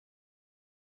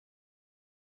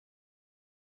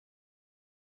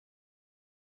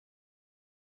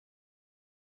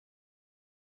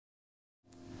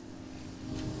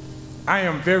I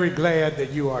am very glad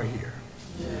that you are here.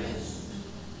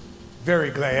 Very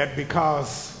glad,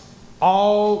 because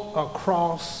all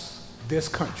across this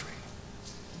country,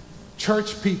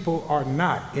 church people are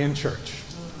not in church.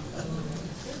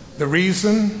 The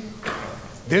reason,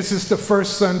 this is the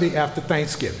first Sunday after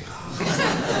Thanksgiving.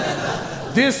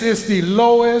 This is the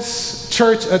lowest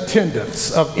church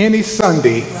attendance of any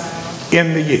Sunday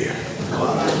in the year.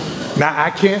 Now,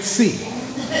 I can't see,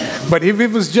 but if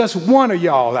it was just one of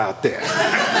y'all out there,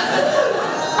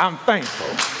 I'm thankful.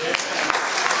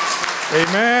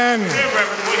 Amen.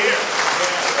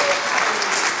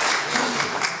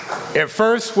 At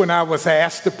first, when I was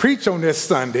asked to preach on this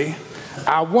Sunday,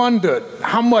 I wondered,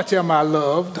 how much am I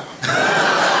loved?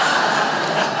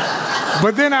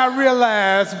 But then I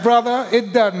realized, brother,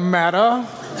 it doesn't matter.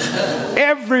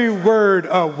 Every word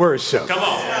of worship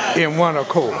in one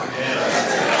accord.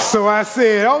 So I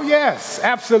said, oh yes,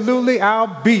 absolutely,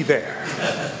 I'll be there.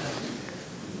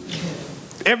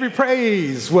 Every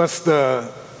praise was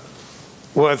the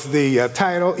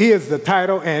title, is the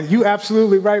title, and you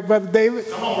absolutely right, Brother David.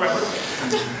 Come on,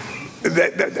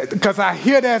 Reverend. Because I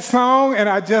hear that song and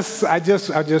I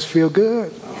just feel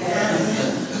good.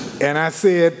 And I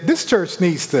said, this church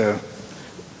needs to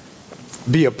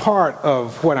be a part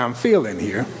of what I'm feeling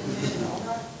here.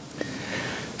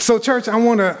 So, church, I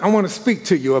want to speak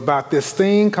to you about this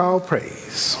thing called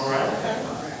praise. All right.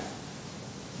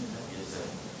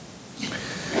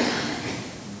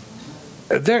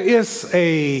 There is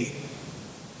the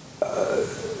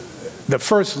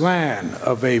first line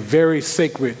of a very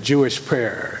sacred Jewish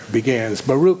prayer begins,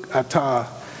 Baruch atah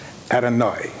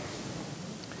Adonai.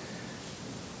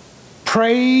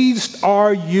 Praised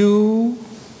are you,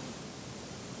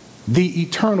 the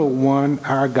eternal one,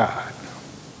 our God.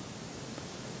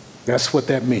 That's what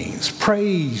that means.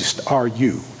 Praised are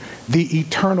you, the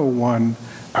eternal one,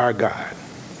 our God.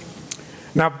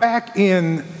 Now, back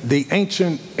in the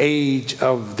ancient age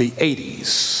of the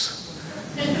 80s,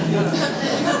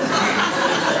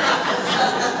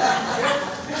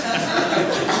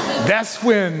 that's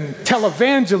when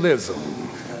televangelism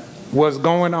was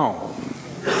going on.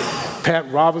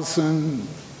 Pat Robertson,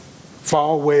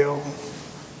 Falwell,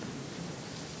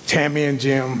 Tammy and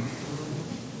Jim,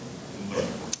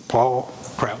 Paul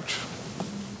Crouch.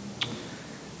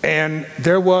 And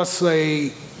there was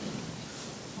a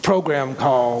program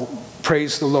called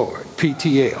Praise the Lord,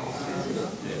 PTL.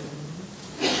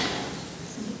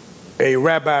 A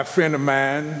rabbi friend of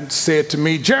mine said to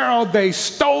me, Gerald, they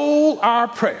stole our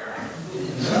prayer.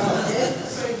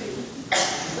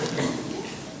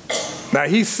 Now,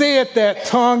 he said that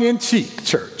tongue-in-cheek,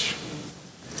 church.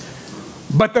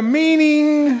 But the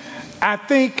meaning, I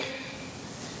think,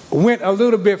 went a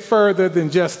little bit further than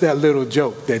just that little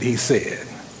joke that he said.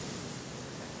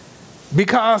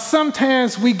 Because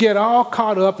sometimes we get all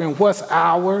caught up in what's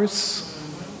ours,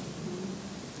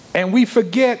 and we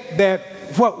forget that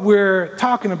what we're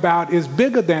talking about is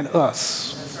bigger than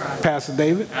us, right. Pastor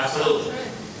David. Absolutely.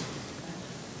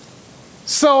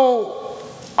 So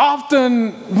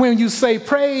often when you say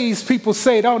praise, people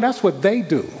say, oh, that's what they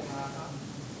do.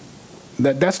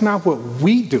 That's not what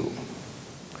we do.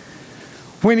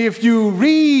 When if you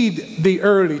read the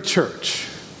early church,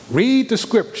 read the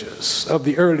scriptures of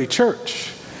the early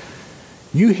church,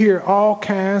 you hear all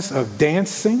kinds of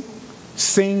dancing,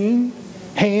 singing,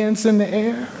 hands in the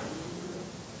air.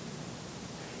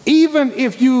 Even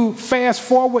if you fast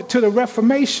forward to the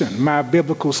Reformation, my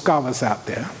biblical scholars out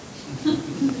there,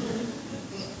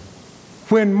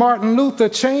 when Martin Luther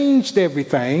changed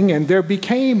everything and there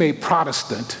became a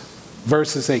Protestant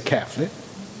versus a Catholic,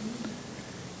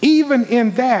 even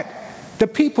in that, the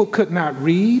people could not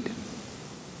read.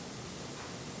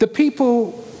 The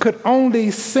people could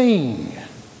only sing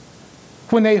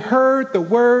when they heard the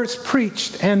words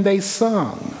preached and they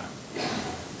sung.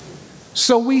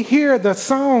 So we hear the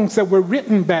songs that were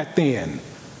written back then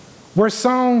were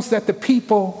songs that the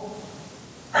people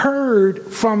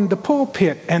heard from the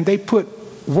pulpit and they put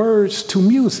words to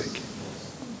music.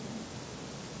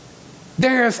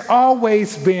 There's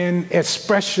always been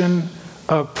expression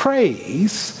of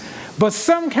praise, but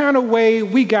some kind of way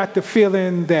we got the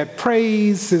feeling that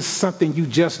praise is something you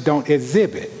just don't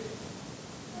exhibit.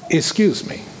 Excuse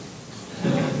me.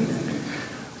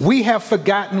 We have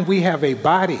forgotten we have a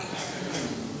body.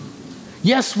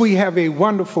 Yes, we have a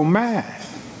wonderful mind.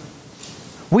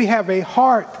 We have a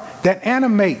heart that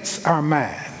animates our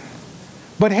mind.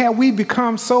 But have we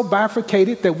become so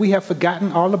bifurcated that we have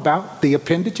forgotten all about the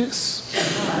appendages?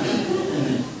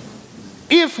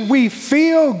 If we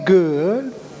feel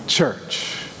good,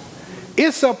 church,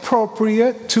 it's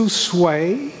appropriate to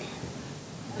sway,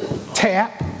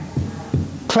 tap,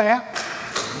 clap,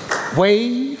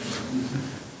 wave,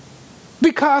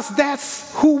 because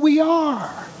that's who we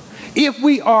are. If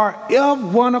we are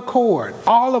of one accord,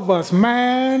 all of us,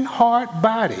 mind, heart,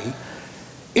 body,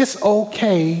 it's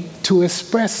okay to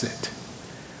express it.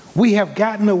 We have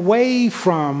gotten away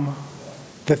from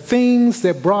the things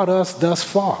that brought us thus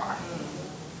far.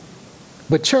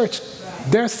 But church,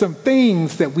 there's some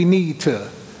things that we need to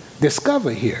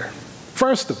discover here.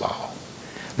 First of all,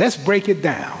 let's break it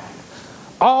down.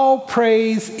 All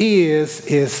praise is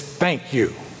thank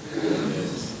you.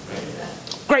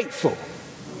 Grateful,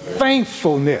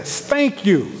 thankfulness, thank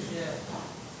you.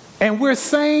 And we're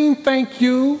saying thank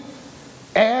you,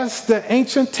 as the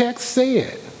ancient text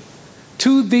said,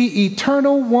 to the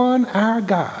eternal one, our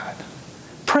God.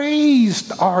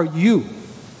 Praised are you,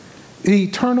 the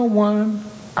eternal one,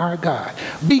 our God,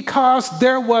 because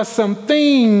there was some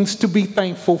things to be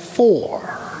thankful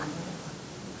for.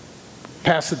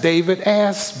 Pastor David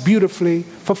asked beautifully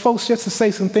for folks just to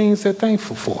say some things they're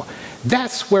thankful for.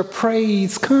 That's where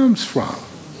praise comes from.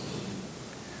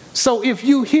 So if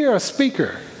you hear a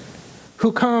speaker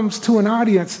who comes to an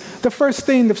audience, the first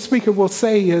thing the speaker will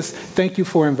say is, thank you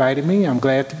for inviting me, I'm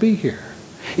glad to be here.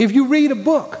 If you read a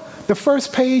book, the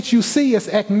first page you see is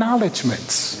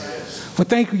acknowledgments. Well,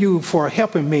 thank you for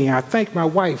helping me. I thank my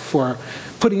wife for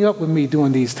putting up with me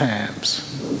during these times.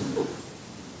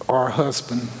 Or her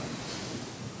husband.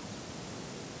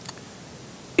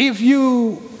 If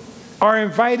you are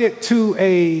invited to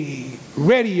a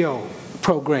radio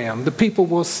program, the people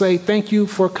will say, thank you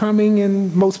for coming,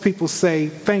 and most people say,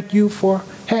 thank you for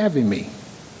having me.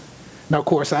 Now, of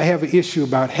course, I have an issue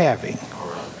about having.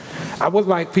 I would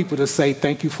like people to say,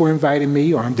 thank you for inviting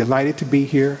me, or I'm delighted to be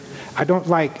here. I don't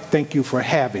like, thank you for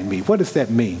having me. What does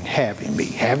that mean, having me?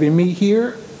 Having me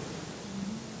here?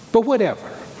 But whatever.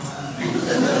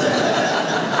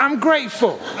 I'm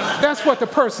grateful. That's what the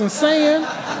person's saying.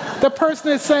 The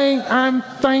person is saying, I'm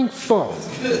thankful.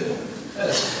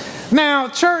 Now,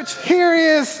 church, here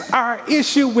is our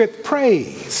issue with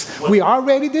praise. We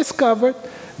already discovered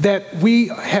that we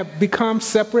have become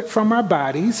separate from our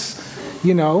bodies,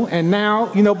 and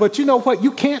now, but you know what?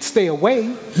 You can't stay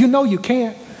away. You know you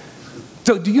can't.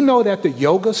 So do you know that the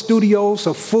yoga studios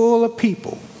are full of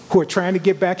people who are trying to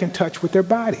get back in touch with their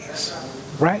bodies,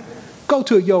 right? Go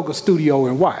to a yoga studio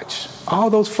and watch. All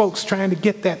those folks trying to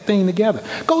get that thing together.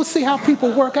 Go see how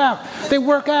people work out. They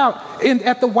work out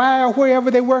at the Y or wherever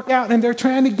they work out, and they're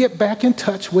trying to get back in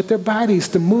touch with their bodies,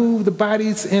 to move the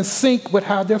bodies in sync with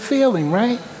how they're feeling,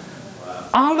 right?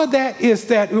 All of that is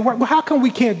that. Well, how come we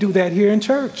can't do that here in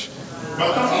church?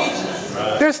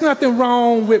 There's nothing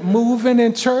wrong with moving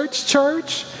in church.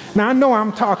 Now, I know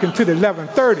I'm talking to the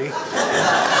 1130.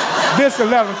 This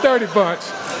 1130 bunch.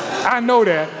 I know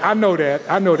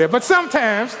that. But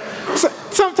sometimes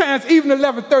even the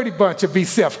 1130 bunch will be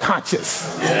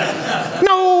self-conscious.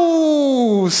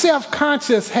 No,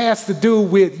 self-conscious has to do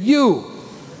with you.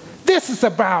 This is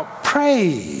about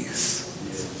praise.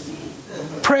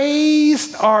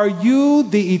 Praised are you,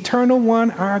 the eternal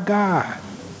one, our God.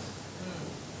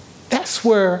 That's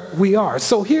where we are.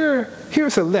 So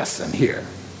here's a lesson here.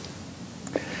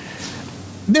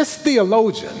 This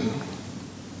theologian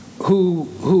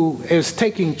who is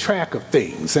taking track of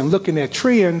things and looking at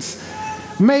trends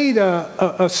made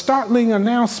a startling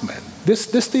announcement.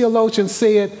 This theologian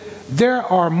said, there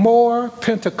are more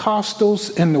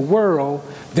Pentecostals in the world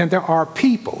than there are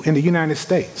people in the United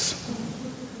States.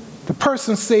 The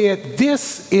person said,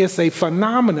 this is a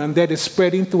phenomenon that is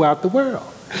spreading throughout the world.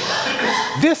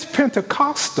 This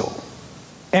Pentecostal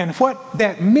and what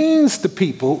that means to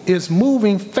people is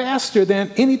moving faster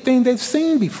than anything they've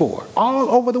seen before, all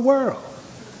over the world.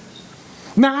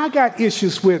 Now, I got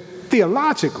issues with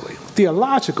theological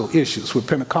issues with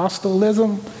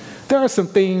Pentecostalism. There are some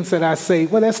things that I say,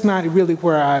 well, that's not really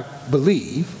where I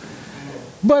believe.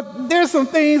 But there's some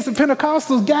things the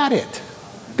Pentecostals got it.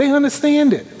 They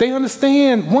understand it. They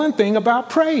understand one thing about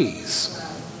praise.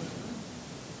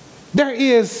 There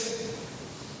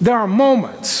are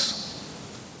moments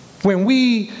when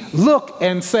we look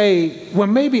and say, well,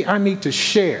 maybe I need to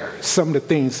share some of the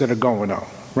things that are going on,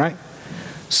 right?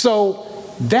 So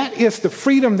that is the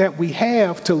freedom that we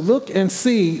have to look and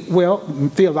see, well,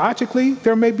 theologically,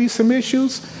 there may be some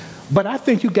issues, but I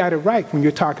think you got it right when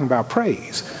you're talking about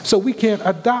praise. So we can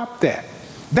adopt that.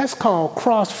 That's called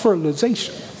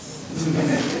cross-fertilization.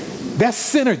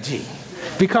 That's synergy.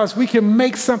 Because we can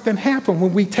make something happen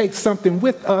when we take something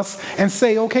with us and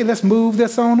say, okay, let's move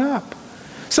this on up.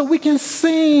 So we can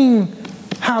sing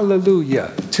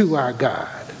hallelujah to our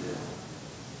God.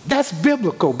 That's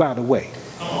biblical, by the way.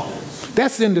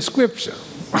 That's in the scripture.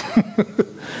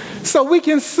 So we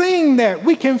can sing that,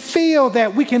 we can feel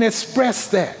that, we can express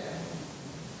that.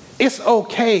 It's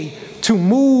okay to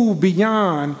move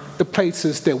beyond the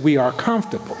places that we are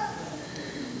comfortable.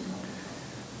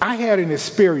 I had an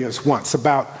experience once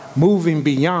about moving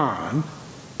beyond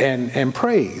and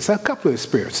praise. A couple of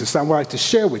experiences I would like to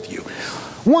share with you.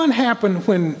 One happened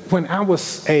when I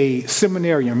was a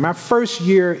seminarian, my first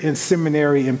year in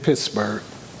seminary in Pittsburgh.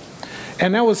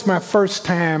 And that was my first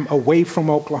time away from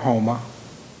Oklahoma.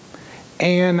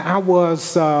 And I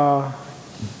was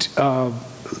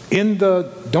in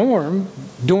the dorm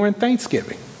during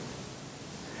Thanksgiving.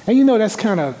 And you know, that's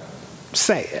kind of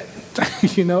sad.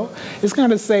 You know, it's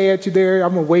kind of sad you're there,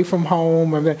 I'm away from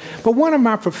home. But one of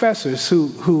my professors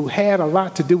who had a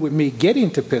lot to do with me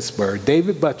getting to Pittsburgh,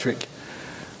 David Buttrick,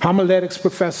 homiletics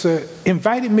professor,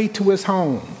 invited me to his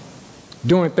home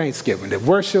during Thanksgiving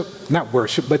to not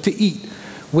worship, but to eat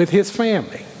with his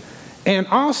family. And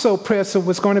also present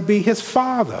was going to be his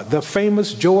father, the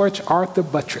famous George Arthur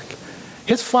Buttrick.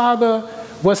 His father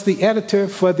was the editor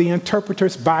for the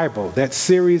Interpreter's Bible, that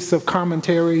series of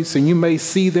commentaries, and you may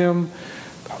see them,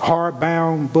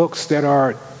 hardbound books that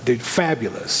are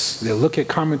fabulous. They look at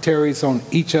commentaries on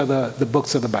each of the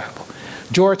books of the Bible.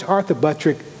 George Arthur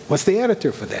Buttrick was the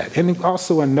editor for that, and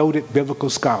also a noted biblical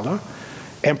scholar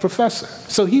and professor.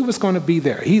 So he was going to be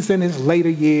there. He was in his later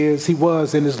years,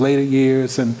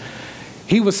 and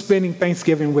he was spending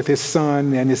Thanksgiving with his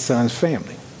son and his son's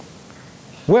family.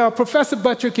 Well, Professor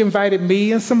Buttrick invited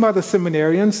me and some other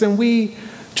seminarians, and we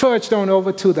trudged on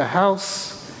over to the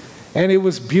house, and it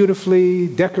was beautifully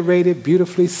decorated,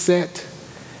 beautifully set,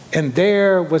 and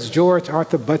there was George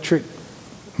Arthur Buttrick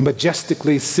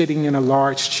majestically sitting in a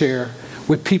large chair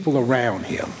with people around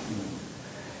him.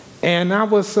 And I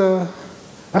was a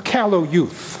callow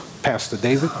youth, Pastor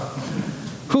David,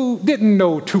 who didn't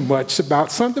know too much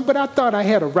about something, but I thought I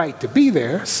had a right to be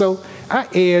there, so I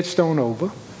edged on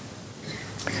over.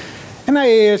 And I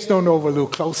edged on over a little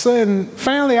closer, and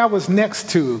finally I was next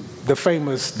to the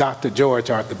famous Dr. George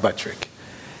Arthur Buttrick.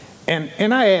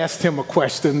 And I asked him a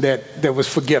question that was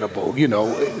forgettable, you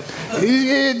know. Do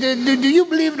you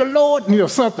believe in the Lord? You know,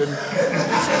 something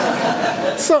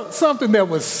that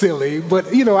was silly,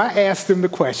 but, you know, I asked him the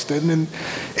question,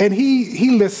 and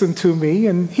he listened to me,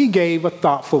 and he gave a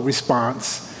thoughtful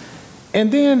response. And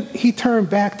then he turned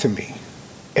back to me,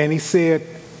 and he said,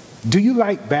 "Do you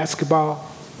like basketball?"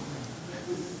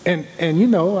 And you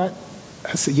know, I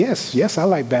said, yes, I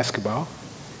like basketball.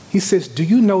 He says, "Do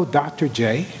you know Dr.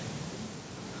 J?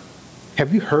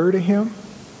 Have you heard of him?"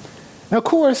 Now, of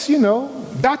course, you know,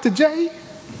 Dr. J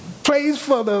plays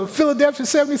for the Philadelphia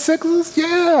 76ers.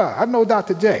 Yeah, I know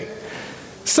Dr. J.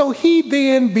 So he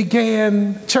then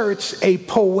began, church, a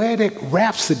poetic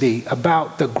rhapsody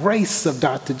about the grace of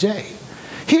Dr. J.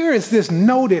 Here is this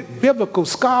noted biblical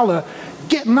scholar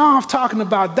getting off talking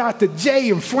about Dr. J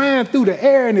and flying through the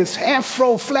air and his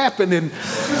afro flapping, and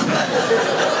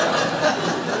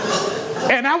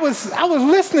I was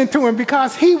listening to him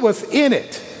because he was in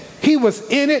it. He was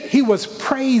in it. He was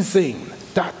praising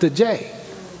Dr. J.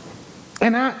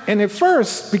 And at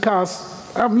first, because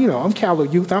I'm callow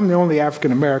youth, I'm the only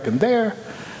African American there,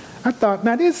 I thought,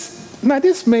 now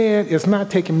this man is not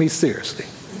taking me seriously.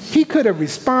 He could have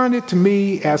responded to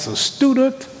me as a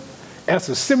student, as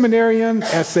a seminarian,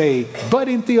 as a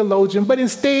budding theologian, but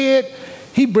instead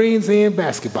he brings in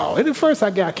basketball. And at first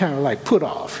I got kind of like put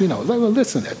off, you know,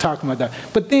 listen, they're talking about that.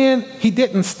 But then he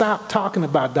didn't stop talking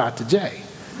about Dr. J.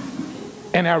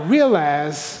 And I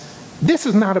realized this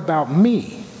is not about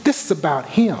me. This is about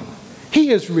him.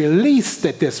 He is released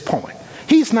at this point.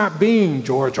 He's not being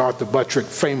George Arthur Buttrick,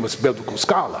 famous biblical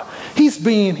scholar. He's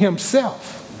being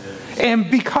himself. And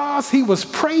because he was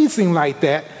praising like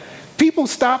that, people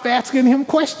stopped asking him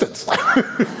questions.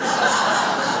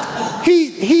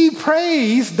 He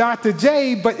praised Dr.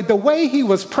 J, but the way he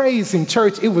was praising,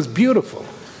 church, it was beautiful.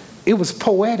 It was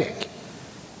poetic.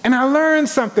 And I learned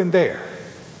something there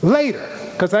later,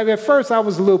 because at first I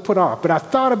was a little put off, but I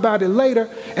thought about it later,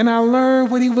 and I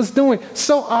learned what he was doing.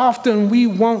 So often we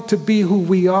want to be who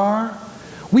we are.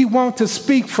 We want to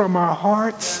speak from our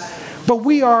hearts, but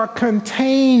we are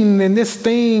contained in this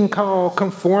thing called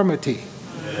conformity.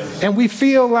 And we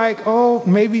feel like, oh,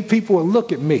 maybe people will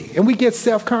look at me. And we get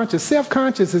self-conscious.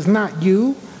 Self-conscious is not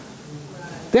you.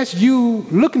 That's you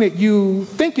looking at you,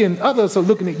 thinking others are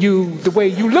looking at you the way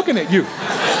you're looking at you.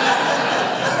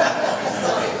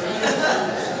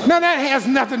 Now, that has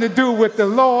nothing to do with the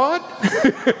Lord.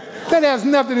 That has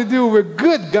nothing to do with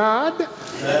good God.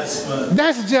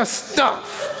 That's just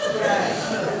stuff.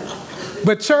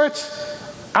 But church,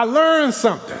 I learned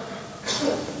something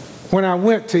when I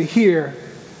went to hear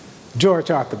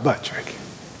George Arthur Buttrick.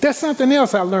 There's something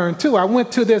else I learned too. I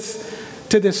went to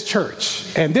this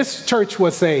church, and this church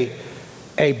was a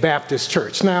Baptist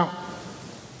church. Now,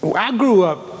 I grew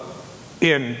up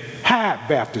in High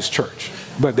Baptist church,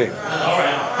 but they,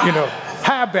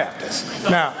 High Baptist.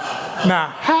 Now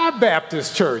High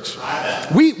Baptist church,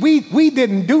 we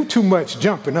didn't do too much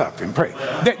jumping up and pray.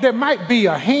 There might be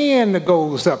a hand that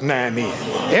goes up now and then,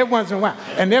 every once in a while,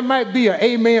 and there might be an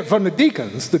amen from the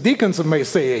deacons. The deacons may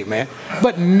say amen,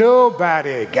 but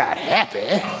nobody got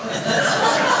happy.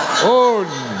 Oh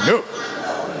no.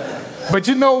 But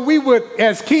we would,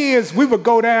 as kids, we would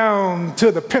go down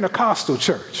to the Pentecostal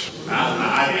church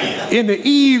in the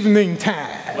evening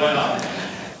time.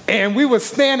 And we would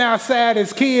stand outside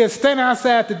as kids, stand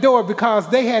outside the door because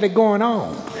they had it going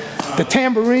on. The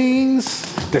tambourines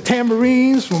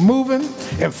were moving,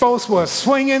 and folks were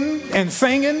swinging and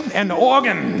singing, and the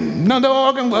organ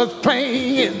was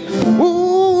playing.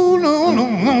 Ooh, no, no,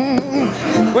 no.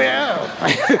 Well,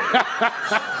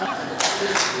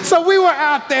 so we were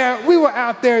out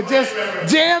there just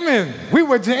jamming. We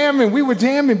were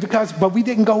jamming but we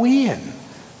didn't go in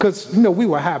because, we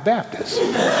were High Baptists.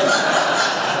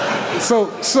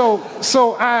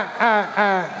 So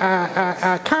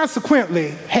I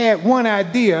consequently had one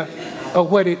idea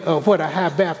of what a High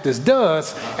Baptist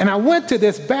does, and I went to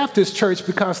this Baptist church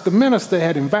because the minister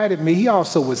had invited me. He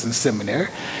also was in seminary,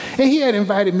 and he had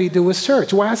invited me to his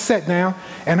church. Well, I sat down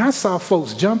and I saw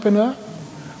folks jumping up.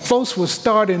 Folks were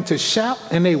starting to shout,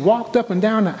 and they walked up and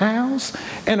down the aisles.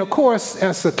 And of course,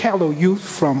 as a callow youth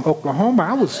from Oklahoma,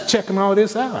 I was checking all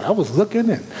this out. I was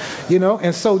looking,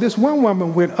 and so this one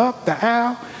woman went up the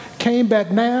aisle, came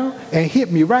back down, and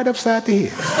hit me right upside the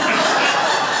head.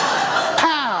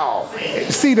 Pow!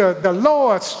 See, the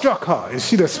Lord struck her, and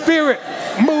the Spirit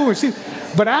moved.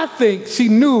 But I think she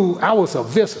knew I was a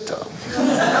visitor.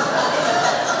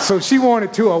 So she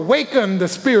wanted to awaken the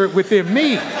Spirit within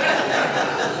me.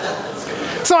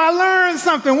 So I learned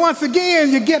something. Once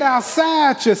again, you get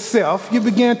outside yourself, you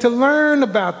begin to learn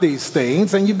about these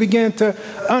things, and you begin to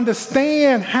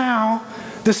understand how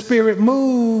the Spirit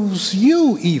moves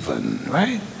you even,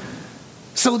 right?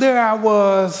 So there I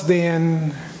was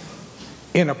then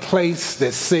in a place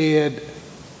that said,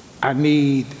 I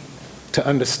need to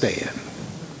understand.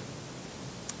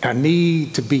 I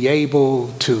need to be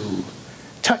able to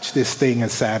touch this thing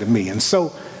inside of me. And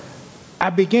so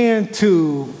I began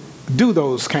to do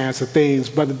those kinds of things,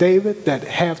 Brother David, that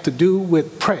have to do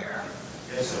with prayer.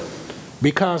 Yes, sir.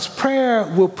 Because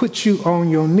prayer will put you on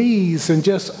your knees and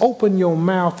just open your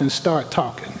mouth and start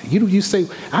talking. You say,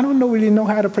 I don't really know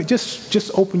how to pray.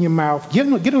 Just open your mouth. Get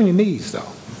on your knees, though.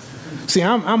 See,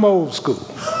 I'm old school.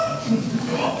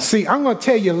 See, I'm going to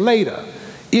tell you later,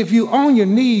 if you're on your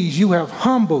knees, you have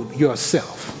humbled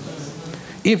yourself.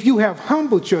 If you have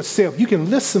humbled yourself, you can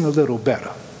listen a little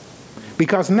better.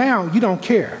 Because now you don't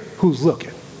care who's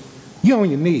looking. You're on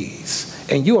your knees,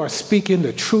 and you are speaking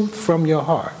the truth from your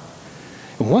heart.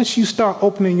 And once you start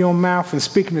opening your mouth and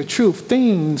speaking the truth,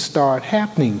 things start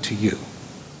happening to you.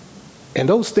 And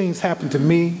those things happen to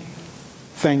me,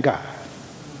 thank God.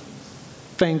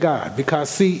 Thank God. Because,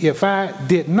 see, if I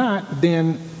did not,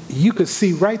 then you could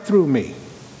see right through me.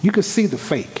 You could see the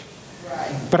fake.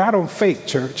 But I don't fake,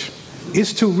 church.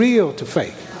 It's too real to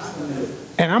fake.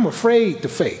 And I'm afraid to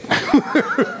fake.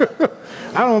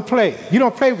 I don't play. You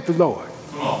don't play with the Lord.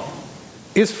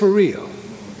 It's for real.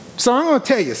 So I'm going to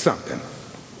tell you something.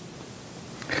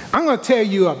 I'm going to tell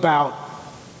you about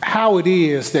how it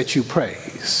is that you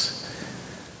praise.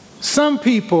 Some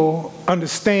people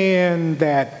understand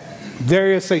that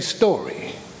there is a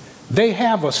story. They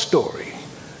have a story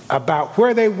about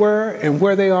where they were and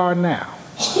where they are now.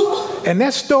 And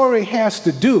that story has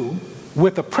to do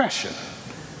with oppression.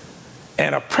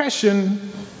 And oppression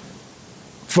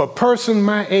for a person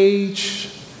my age,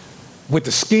 with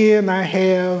the skin I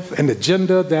have and the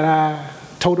gender that I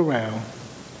tote around,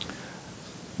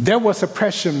 there was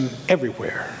oppression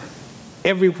everywhere.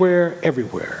 Everywhere,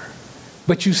 everywhere.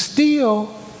 But you still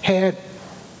had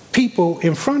people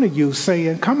in front of you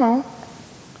saying, come on,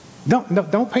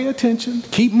 don't pay attention,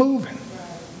 keep moving.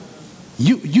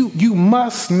 You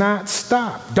must not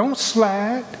stop. Don't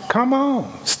slide, come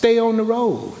on, stay on the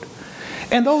road.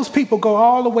 And those people go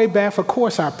all the way back, of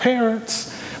course, our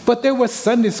parents, but there were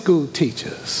Sunday school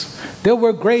teachers. There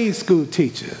were grade school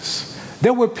teachers.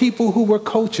 There were people who were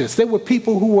coaches. There were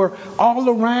people who were all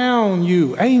around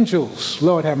you, angels,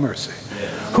 Lord have mercy,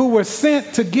 who were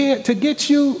sent to get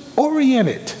you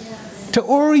oriented, to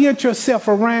orient yourself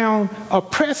around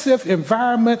oppressive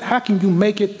environment. How can you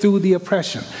make it through the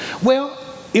oppression? Well,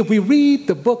 if we read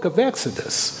the book of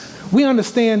Exodus, we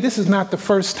understand this is not the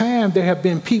first time there have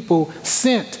been people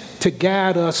sent to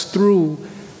guide us through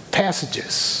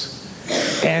passages.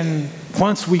 And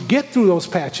once we get through those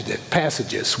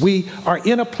passages, we are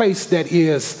in a place that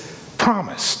is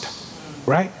promised,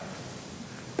 right?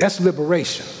 That's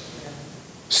liberation.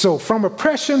 So from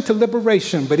oppression to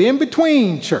liberation, but in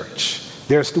between, church,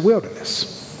 there's the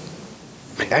wilderness.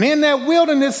 And in that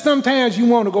wilderness, sometimes you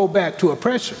want to go back to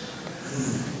oppression.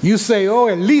 You say, oh,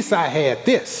 at least I had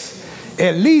this.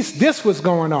 At least this was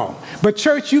going on. But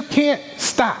church, you can't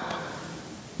stop.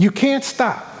 You can't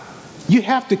stop. You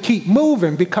have to keep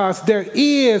moving because there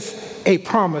is a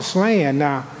promised land.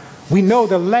 Now, we know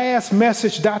the last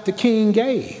message Dr. King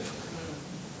gave.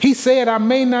 He said, I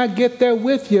may not get there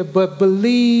with you, but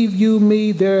believe you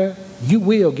me, there you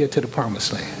will get to the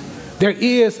promised land. There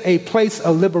is a place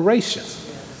of liberation.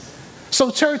 So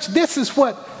church, this is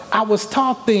what I was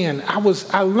taught then.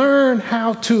 I learned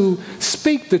how to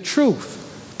speak the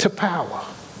truth to power.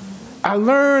 I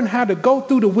learned how to go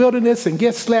through the wilderness and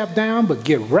get slapped down, but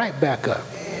get right back up.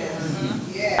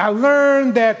 I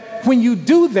learned that when you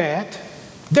do that,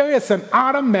 there is an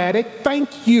automatic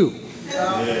thank you.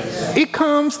 It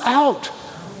comes out.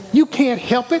 You can't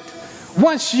help it.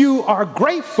 Once you are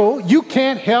grateful, you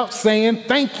can't help saying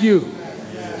thank you.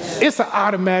 It's an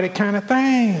automatic kind of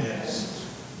thing.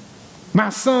 My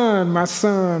son,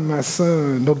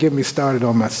 don't get me started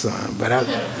on my son, but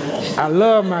I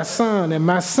love my son, and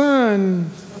my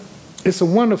son is a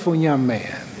wonderful young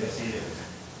man.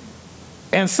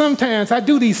 And sometimes I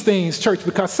do these things, church,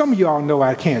 because some of y'all know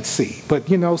I can't see, but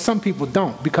you know, some people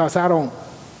don't, because I don't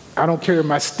carry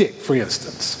my stick, for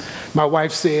instance. My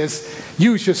wife says,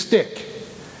 use your stick.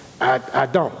 I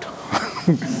don't.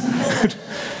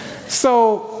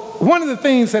 So one of the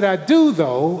things that I do,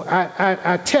 though,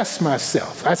 I test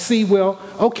myself. I see, well,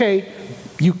 okay,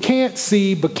 you can't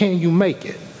see, but can you make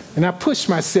it? And I push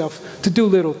myself to do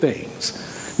little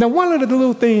things. Now, one of the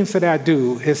little things that I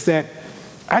do is that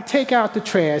I take out the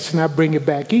trash and I bring it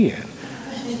back in.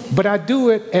 But I do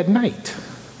it at night.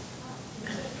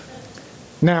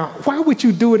 Now, why would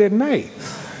you do it at night?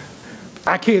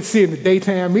 I can't see in the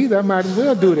daytime either. I might as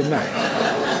well do it at night.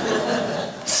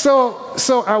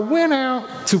 So I went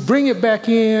out to bring it back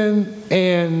in,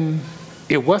 and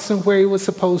it wasn't where it was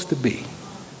supposed to be.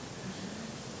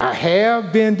 I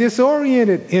have been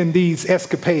disoriented in these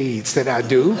escapades that I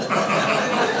do.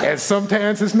 And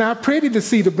sometimes it's not pretty to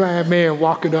see the blind man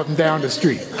walking up and down the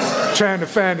street, trying to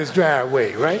find his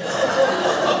driveway, right?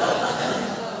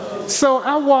 So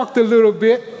I walked a little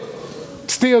bit,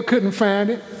 still couldn't find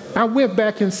it. I went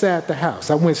back inside the house.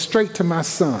 I went straight to my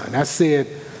son. I said,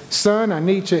 son, I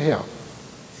need your help.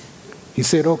 He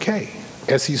said, okay.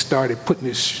 As he started putting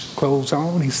his clothes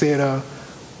on, he said,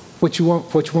 what you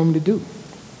want me to do?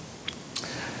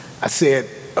 I said,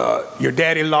 your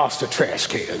daddy lost the trash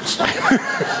cans.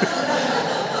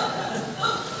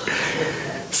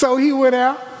 So he went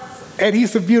out, and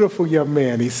he's a beautiful young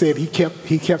man. He said he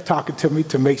kept talking to me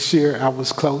to make sure I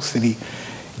was close, and he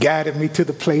guided me to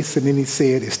the place, and then he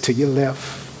said, it's to your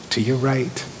left, to your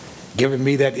right, giving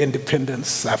me that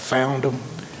independence. I found him.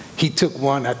 He took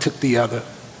one, I took the other.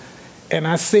 And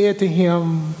I said to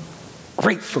him,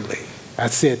 gratefully, I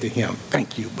said to him,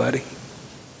 thank you, buddy.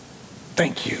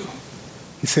 Thank you.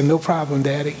 He said, no problem,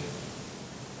 Daddy.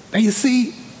 Now you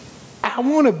see, I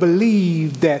want to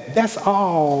believe that that's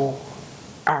all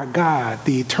our God,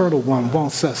 the Eternal One,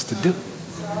 wants us to do.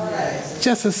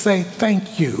 Just to say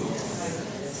thank you.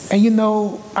 And you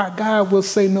know, our God will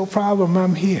say, no problem,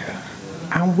 I'm here.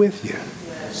 I'm with you.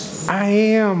 I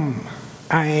am.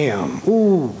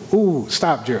 Ooh,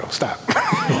 stop, Gerald, stop.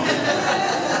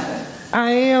 I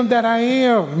am that I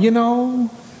am, you know.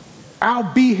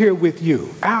 I'll be here with you.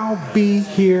 I'll be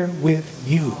here with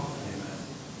you.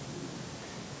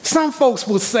 Some folks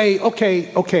will say,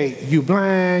 okay, you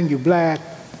blind, you black.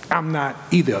 I'm not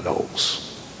either of those.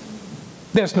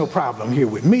 There's no problem here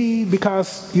with me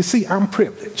because, you see, I'm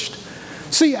privileged.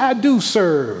 See, I do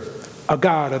serve a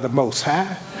God of the Most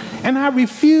High, and I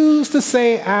refuse to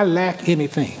say I lack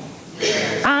anything.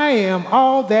 I am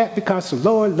all that because the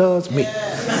Lord loves me.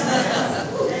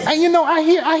 And you know, I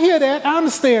hear that, I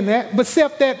understand that, but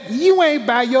except that you ain't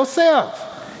by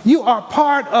yourself. You are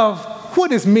part of,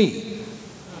 what is me?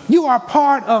 You are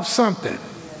part of something.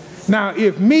 Now,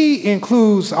 if me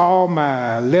includes all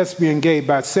my lesbian, gay,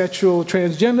 bisexual,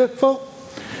 transgender folk,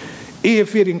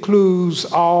 if it includes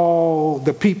all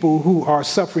the people who are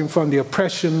suffering from the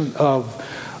oppression of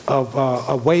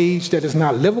a wage that is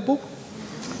not livable,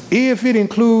 if it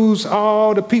includes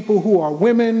all the people who are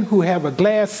women who have a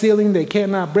glass ceiling they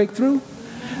cannot break through,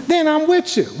 then I'm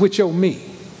with you, with your me.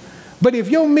 But if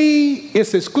your me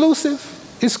is exclusive,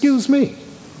 excuse me,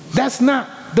 that's not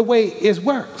the way it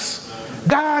works.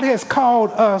 God has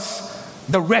called us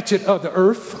the wretched of the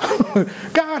earth.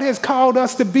 God has called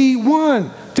us to be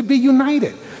one, to be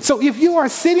united. So if you are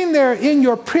sitting there in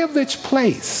your privileged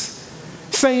place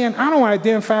saying, I don't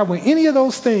identify with any of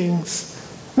those things,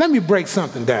 let me break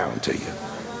something down to you.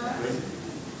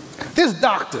 This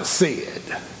doctor said,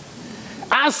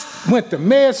 I went to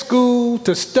med school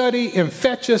to study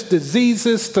infectious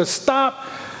diseases, to stop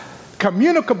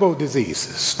communicable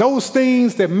diseases, those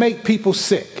things that make people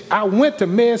sick. I went to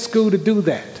med school to do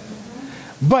that.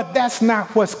 But that's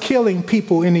not what's killing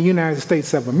people in the United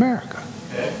States of America.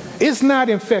 It's not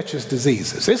infectious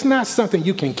diseases. It's not something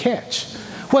you can catch.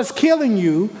 What's killing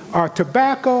you are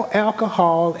tobacco,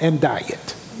 alcohol, and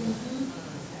diet.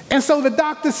 And so the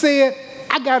doctor said,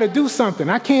 I got to do something.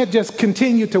 I can't just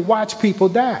continue to watch people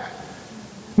die.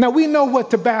 Now, we know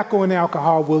what tobacco and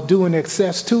alcohol will do in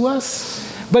excess to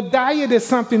us, but diet is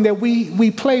something that we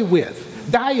play with.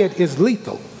 Diet is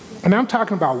lethal. And I'm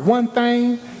talking about one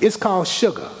thing, it's called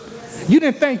sugar. You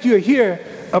didn't think you'd hear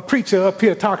a preacher up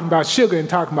here talking about sugar and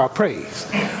talking about praise.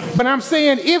 But I'm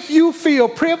saying if you feel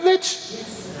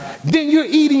privileged, then you're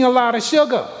eating a lot of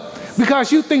sugar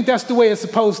because you think that's the way it's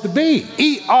supposed to be.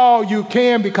 Eat all you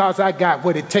can because I got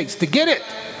what it takes to get it.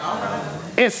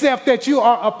 Except that you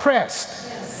are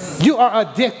oppressed. You are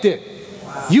addicted.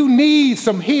 You need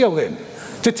some healing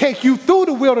to take you through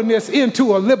the wilderness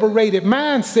into a liberated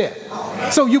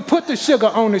mindset. So you put the sugar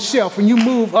on the shelf and you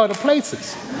move other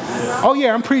places. Oh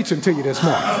yeah, I'm preaching to you this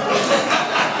morning.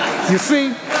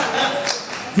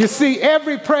 You see,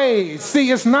 every praise,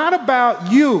 it's not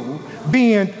about you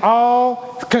being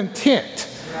all content.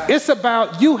 It's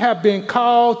about you have been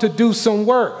called to do some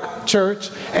work,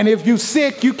 church. And if you're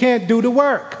sick, you can't do the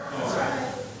work.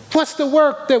 What's the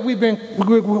work that we've been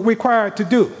required to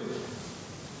do?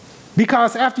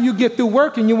 Because after you get through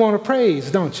working, you want to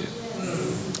praise, don't you?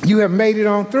 You have made it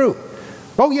on through.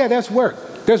 Oh yeah, that's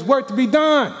work. There's work to be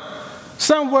done.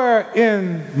 Somewhere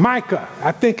in Micah,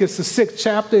 I think it's the 6th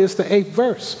chapter, it's the 8th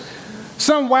verse.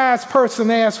 Some wise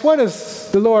person asked, what does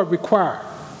the Lord require?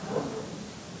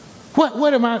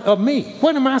 What am I of me?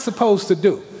 What am I supposed to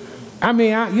do? I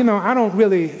mean, I don't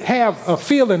really have a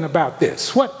feeling about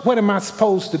this. What am I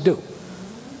supposed to do?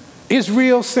 It's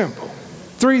real simple.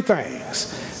 3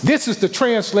 things. This is the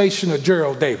translation of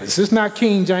Gerald Davis. It's not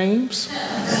King James.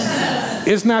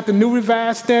 It's not the New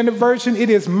Revised Standard Version.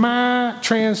 It is my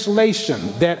translation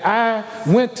that I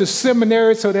went to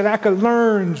seminary so that I could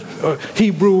learn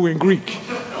Hebrew and Greek.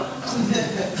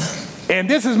 And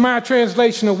this is my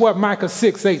translation of what Micah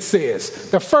 6:8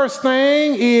 says. The first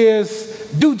thing is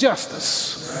do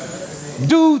justice.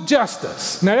 Do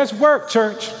justice. Now that's work,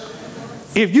 church.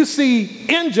 If you see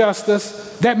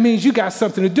injustice, that means you got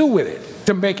something to do with it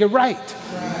to make it right.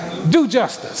 Do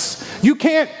justice. You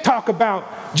can't talk about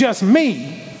just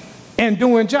me and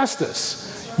doing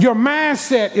justice. Your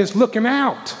mindset is looking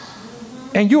out.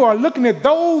 And you are looking at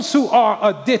those who are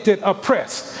addicted,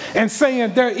 oppressed, and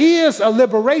saying there is a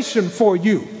liberation for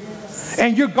you.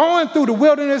 And you're going through the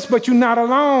wilderness, but you're not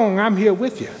alone. I'm here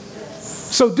with you.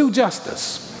 So do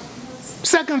justice.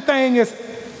 Second thing is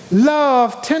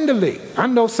love tenderly. I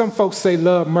know some folks say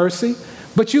love mercy,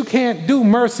 but you can't do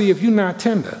mercy if you're not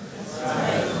tender.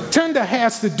 Tender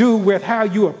has to do with how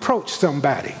you approach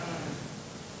somebody.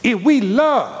 If we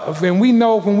love, and we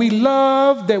know when we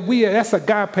love that that's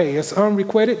agape, it's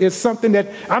unrequited, it's something that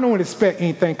I don't expect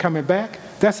anything coming back.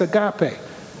 That's agape.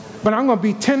 But I'm going to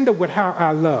be tender with how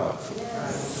I love.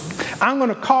 I'm going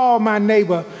to call my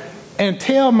neighbor and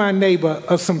tell my neighbor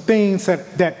of some things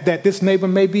that this neighbor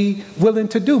may be willing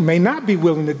to do, may not be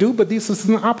willing to do, but these are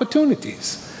some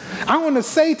opportunities. I want to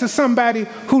say to somebody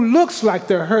who looks like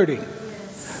they're hurting,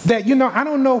 that, I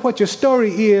don't know what your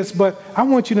story is, but I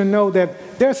want you to know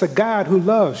that there's a God who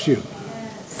loves you.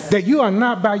 That you are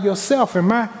not by yourself, and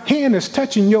my hand is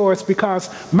touching yours because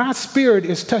my spirit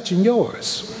is touching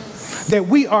yours. That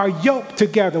we are yoked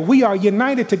together. We are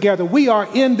united together. We are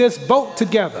in this boat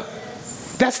together.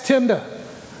 That's tender.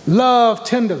 Love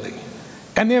tenderly.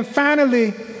 And then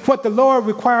finally, what the Lord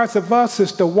requires of us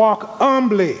is to walk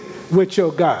humbly with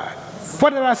your God.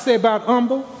 What did I say about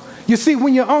humble? You see,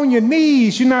 when you're on your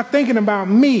knees, you're not thinking about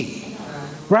me,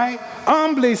 right?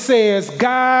 Humbly says,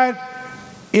 God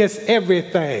is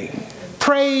everything.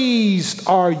 Praised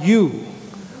are you,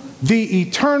 the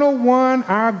eternal one,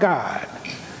 our God.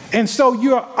 And so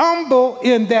you're humble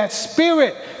in that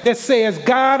spirit that says,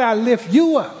 God, I lift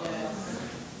you up.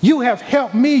 You have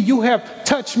helped me. You have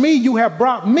touched me. You have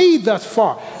brought me thus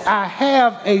far. I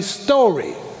have a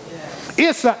story.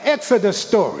 It's an Exodus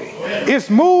story. It's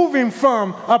moving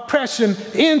from oppression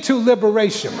into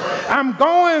liberation. I'm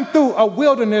going through a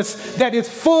wilderness that is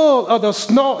full of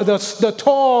the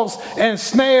toils and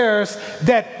snares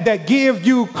that give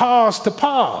you cause to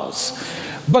pause.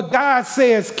 But God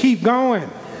says, keep going.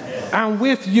 I'm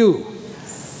with you.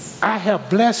 I have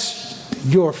blessed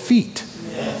your feet.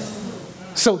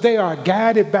 So they are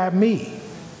guided by me.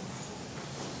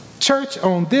 Church,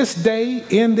 on this day,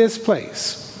 in this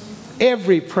place,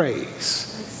 every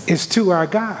praise is to our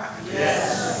God.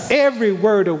 Yes. Every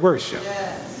word of worship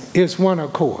is one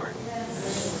accord.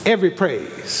 Every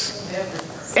praise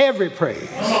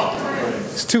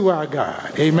is to our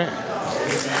God.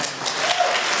 Amen.